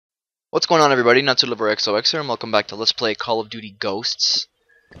What's going on, everybody? NotSoLiverXOX here, and welcome back to Let's Play Call of Duty Ghosts.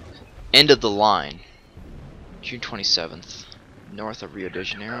 End of the line. June 27th. North of Rio De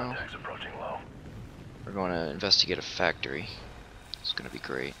Janeiro. We're going to investigate a factory. It's going to be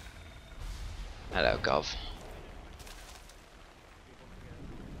great. Head out, Gov.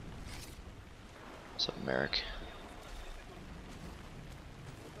 What's up, Merrick?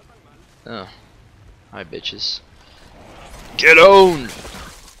 Oh. Hi, bitches. Get owned!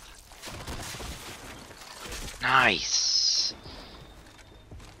 Nice.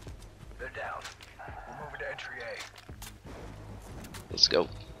 They're down. We're moving to entry A. Let's go.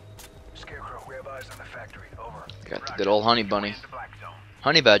 Scarecrow, we have eyes on the factory. Over. Got the good old honey bunny.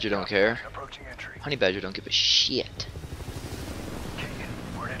 Honey badger don't care. Approaching entry. Honey badger don't give a shit. Keegan,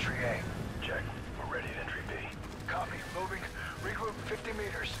 we're at entry A. Check. We're ready at entry B. Copy. Moving. Regroup 50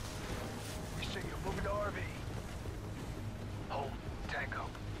 meters. We see you. Moving to RV. Hold. Tango.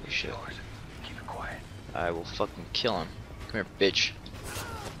 Shit. Yours. Keep it quiet. I will fucking kill him. Come here, bitch.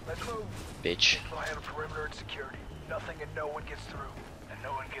 Let's move. Bitch. We'll handle perimeter and security. Nothing and no one gets through. And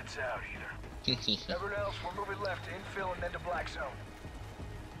no one gets out either. Everyone else, we're moving left to infill and then to black zone.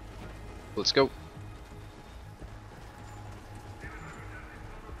 Let's go.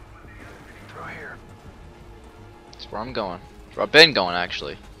 Through here. That's where I'm going. That's where I've been going,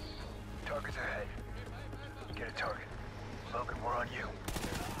 actually. Target's ahead. Get a target. Logan, we're on you.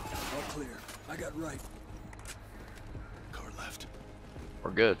 All clear. I got right. Car left.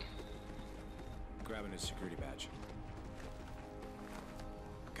 We're good. Grabbing his security badge.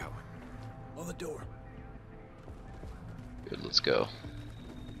 Got one. On the door. Good, let's go.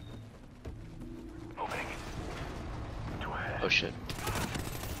 Opening. Two ahead. Oh shit.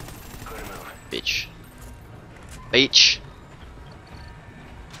 Good move. Bitch. Bitch.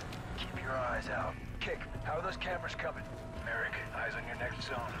 Keep your eyes out. Kick. How are those cameras coming? Merrick, eyes on your next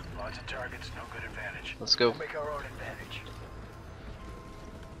zone. Lots of targets, no good advantage. Let's go. We'll make our own advantage.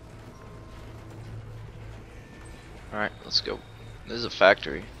 Alright, let's go. This is a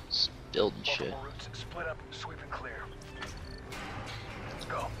factory. It's building shit. Multiple routes, split up, sweep and clear. Let's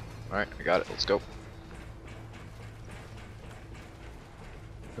go. Alright, I got it. Let's go.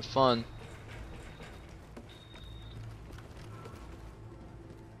 Have fun.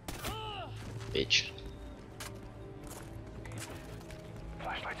 Bitch.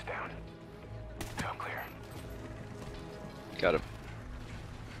 Flashlights down. Down clear. Got him.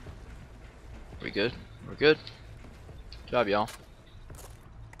 We good? We're good. Good job, y'all.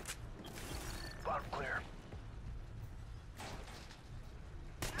 Bottom clear.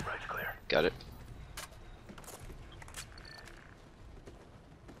 Right's clear. Got it.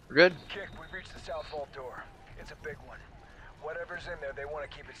 We're good? Kick, we've reached the south vault door. It's a big one. Whatever's in there, they want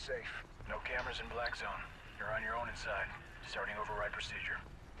to keep it safe. No cameras in black zone. You're on your own inside. Starting override procedure.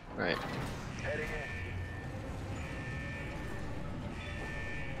 Right. Heading in.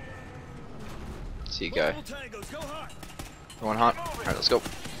 See you, guy. Tangos, go hard. Going hot. Alright, let's go.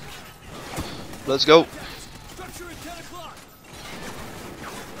 Let's go. Structure at 10 o'clock.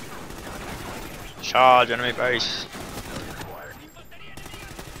 Charge enemy base.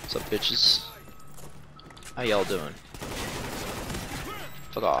 What's up, bitches? How y'all doing?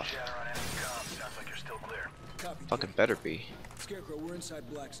 Fuck off. Shatter on enemy comms. Sounds like you're still clear. Copy. Fucking better be. Scarecrow, we're inside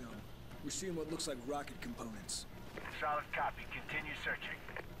black zone. We're seeing what looks like rocket components. Solid copy. Continue searching.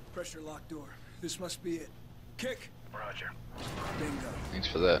 Pressure lock door. This must be it. Kick. Roger. Bingo. Thanks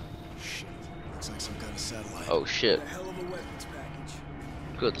for that. Shit. Looks like some kind of satellite. Oh shit. A hell of a weapons package.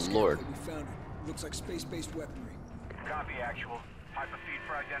 Good lord. We found it. Looks like space-based weaponry. Copy actual. Hyperfeed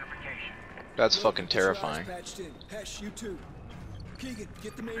for identification. That's Look, fucking get your eyes terrifying. patched in. Hesh, you too. Keegan,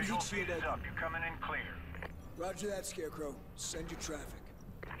 get the main Visual heat shield feed is open. up. You're coming in clear. Roger that, Scarecrow. Send your traffic.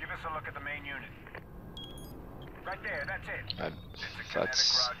 Give us a look at the main unit. Right there, that's it. It's a kinetic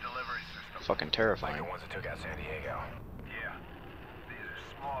That's rod delivery system. fucking terrifying. ones that took out San Diego. Yeah. These are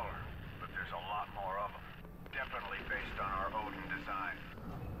smaller, but there's a lot more of them. Definitely based on our Odin design.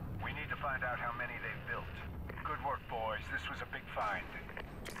 We need to find out how many they've built. Good work, boys. This was a big find.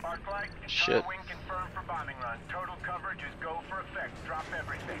 Arclight, Shit. wing confirmed for bombing run. Total coverage is go for effect. Drop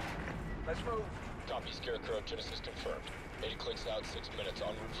everything. Let's move. Copy, Scarecrow. Genesis confirmed. 8 clicks out, 6 minutes.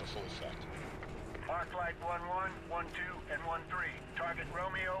 En route for full effect. Arclight 1-1, 1-2, and 1-3. Target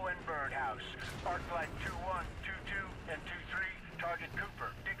Romeo and Birdhouse. Arclight 2-1, 2-2, and 2-3. Target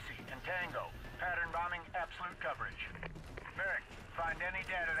Cooper, Dixie, and Tango. Pattern bombing, absolute coverage. Merrick, find any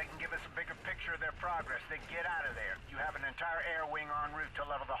data that can give us a bigger picture of their progress, then get out of there. You have an entire air wing en route to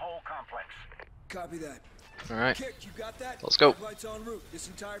level the whole complex. Copy that. Alright. Kick, you got that? Let's go. Lights en route.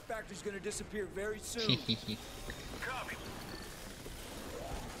 This entire factory's gonna disappear very soon. Copy.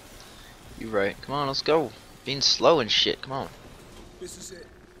 You right. Come on, let's go. Being slow and shit. Come on. This is it.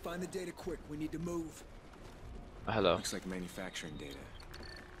 Find the data quick. We need to move. Hello. Looks like manufacturing data.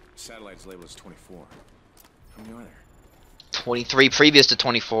 Satellite's labeled as 24. How many are there? 23 previous to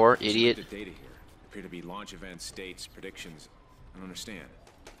 24, idiot. The data here appear to be launch events, dates, predictions. I don't understand.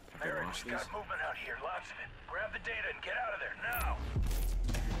 Have they Eric, launched we these? got movement out here, lots of it. Grab the data and get out of there now.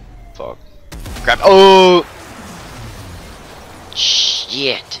 Fuck. Grab. Oh!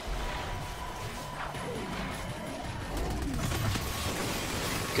 Shit.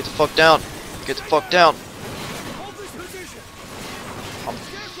 Get the fuck down. Get the fuck down. I'm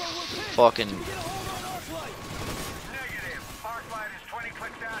fucking. Negative. Arclight is 20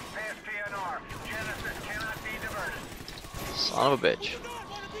 clicks out past PNR. Genesis cannot be diverted. Son of a bitch.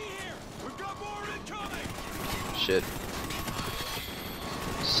 Shit.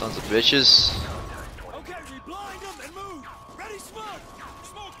 Sons of bitches. Okay, we blind them and move. Ready, smoke.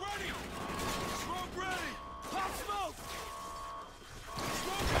 Smoke ready. Smoke ready. Pop smoke.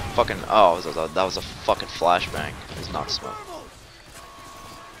 Fucking. Oh, that was a fucking flashbang. It was not smoke.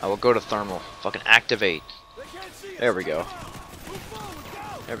 I will go to thermal. Fucking activate. There we go.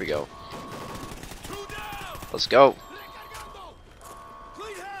 There we go. Let's go.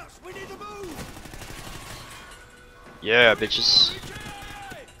 Yeah, bitches.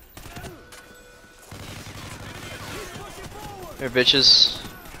 Here, bitches.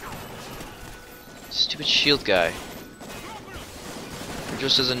 Stupid shield guy. You're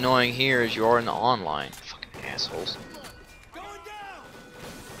just as annoying here as you are in the online. Fucking assholes.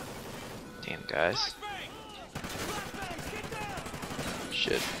 Damn, guys.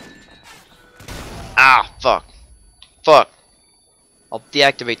 Shit. Ah, fuck. Fuck. I'll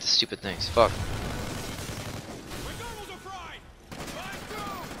deactivate the stupid things. Fuck.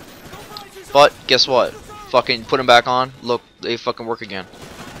 But, guess what? Fucking put them back on. Look, they fucking work again.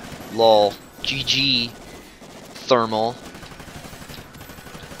 Lol. GG. Thermal.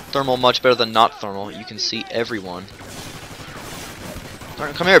 Thermal much better than not thermal. You can see everyone.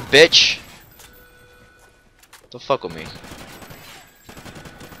 Come here, bitch. Don't fuck with me.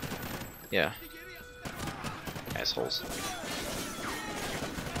 Yeah. Assholes.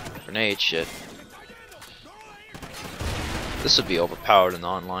 Grenade shit. This would be overpowered in the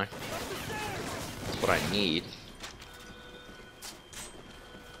online. That's what I need.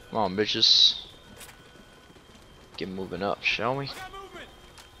 Come on, bitches. Get moving up, shall we?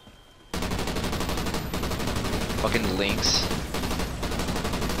 Fucking links.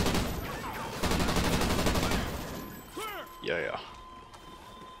 Yeah.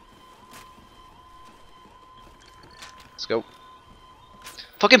 Let's go.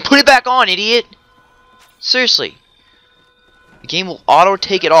 Fucking put it back on, idiot! Seriously. The game will auto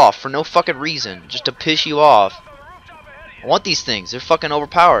take it off for no fucking reason, just to piss you off. I want these things. They're fucking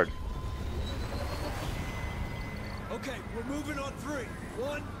overpowered. Okay, we're moving on 3.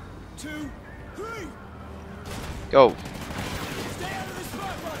 1, 2, 3. Go. Stay out of the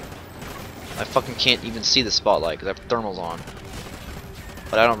spotlight. I fucking can't even see the spotlight because I have thermals on.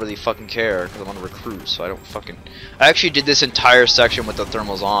 But I don't really fucking care because I'm on a recruit, so I don't fucking. I actually did this entire section with the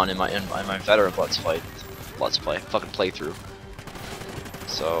thermals on in my veteran let's play, fucking playthrough.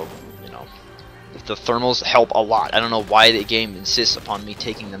 So you know, the thermals help a lot. I don't know why the game insists upon me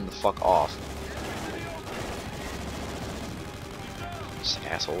taking them the fuck off. Just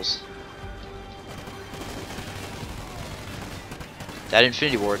assholes. That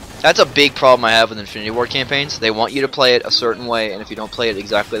Infinity Ward. That's a big problem I have with Infinity Ward campaigns. They want you to play it a certain way, and if you don't play it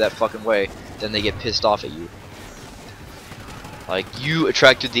exactly that fucking way, then they get pissed off at you. Like, you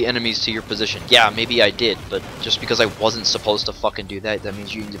attracted the enemies to your position. Yeah, maybe I did, but just because I wasn't supposed to fucking do that, that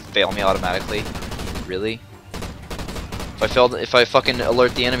means you need to fail me automatically? Really? If I fucking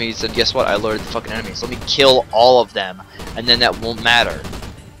alert the enemies, then guess what? I alerted the fucking enemies. Let me kill all of them, and then that won't matter.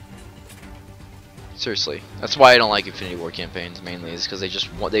 Seriously, that's why I don't like Infinity War campaigns mainly, is because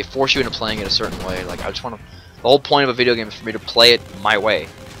they force you into playing it a certain way. Like, I just want to. The whole point of a video game is for me to play it my way,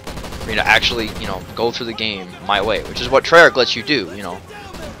 for me to actually, you know, go through the game my way, which is what Treyarch lets you do. You know,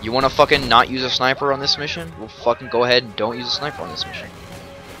 you want to fucking not use a sniper on this mission? Well, fucking go ahead and don't use a sniper on this mission.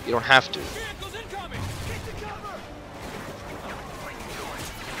 You don't have to.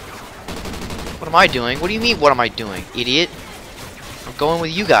 What am I doing? What do you mean? What am I doing, idiot? I'm going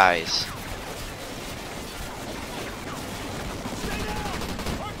with you guys.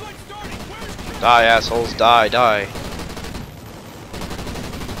 Die, assholes, die, die.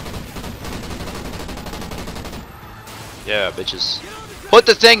 Yeah, bitches. Put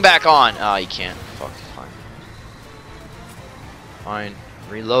the thing back on! Ah, you can't. Fuck, fine. Fine.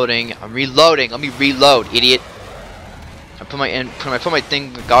 Reloading. I'm reloading. Let me reload, idiot. I'm put my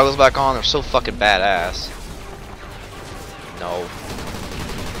thing goggles back on. They're so fucking badass. No.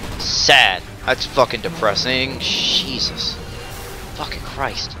 Sad. That's fucking depressing. Jesus. Fucking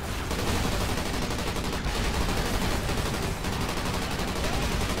Christ.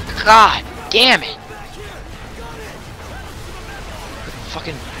 God damn it.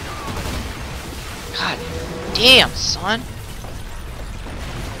 Fucking. God damn, son.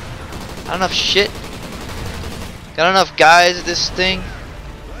 Not enough shit. Got enough guys at this thing?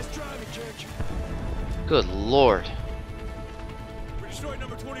 Nice driving, Church. Good lord. We destroyed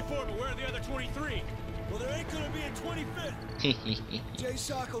number 24, but where are the other 23? Well, there ain't gonna be a 25th. Jay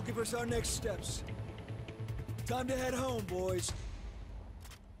Sock will give us our next steps. Time to head home, boys.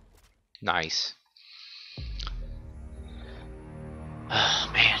 Nice. Oh,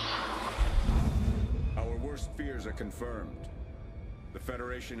 man. Our worst fears are confirmed. The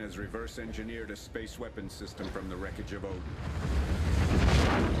Federation has reverse engineered a space weapons system from the wreckage of Odin.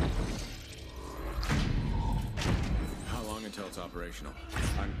 How long until it's operational?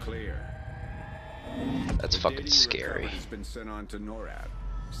 Unclear. That's The fucking data you scary. recovered has been sent on to NORAD.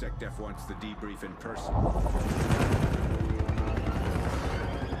 SecDef wants the debrief in person.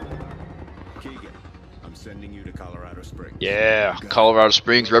 Keegan, I'm sending you to Colorado Springs. Yeah, Colorado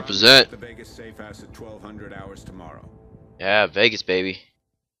Springs represent. The Vegas safe house at 1200 hours tomorrow. Yeah, Vegas, baby.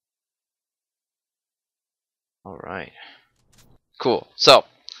 Alright. Cool. So,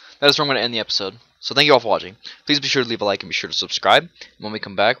 that is where I'm going to end the episode. So, thank you all for watching. Please be sure to leave a like and be sure to subscribe. And when we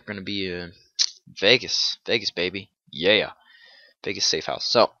come back, we're going to be in Vegas. Vegas, baby. Yeah. Vegas safe house.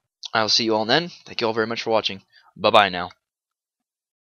 So, I will see you all then. Thank you all very much for watching. Bye-bye now.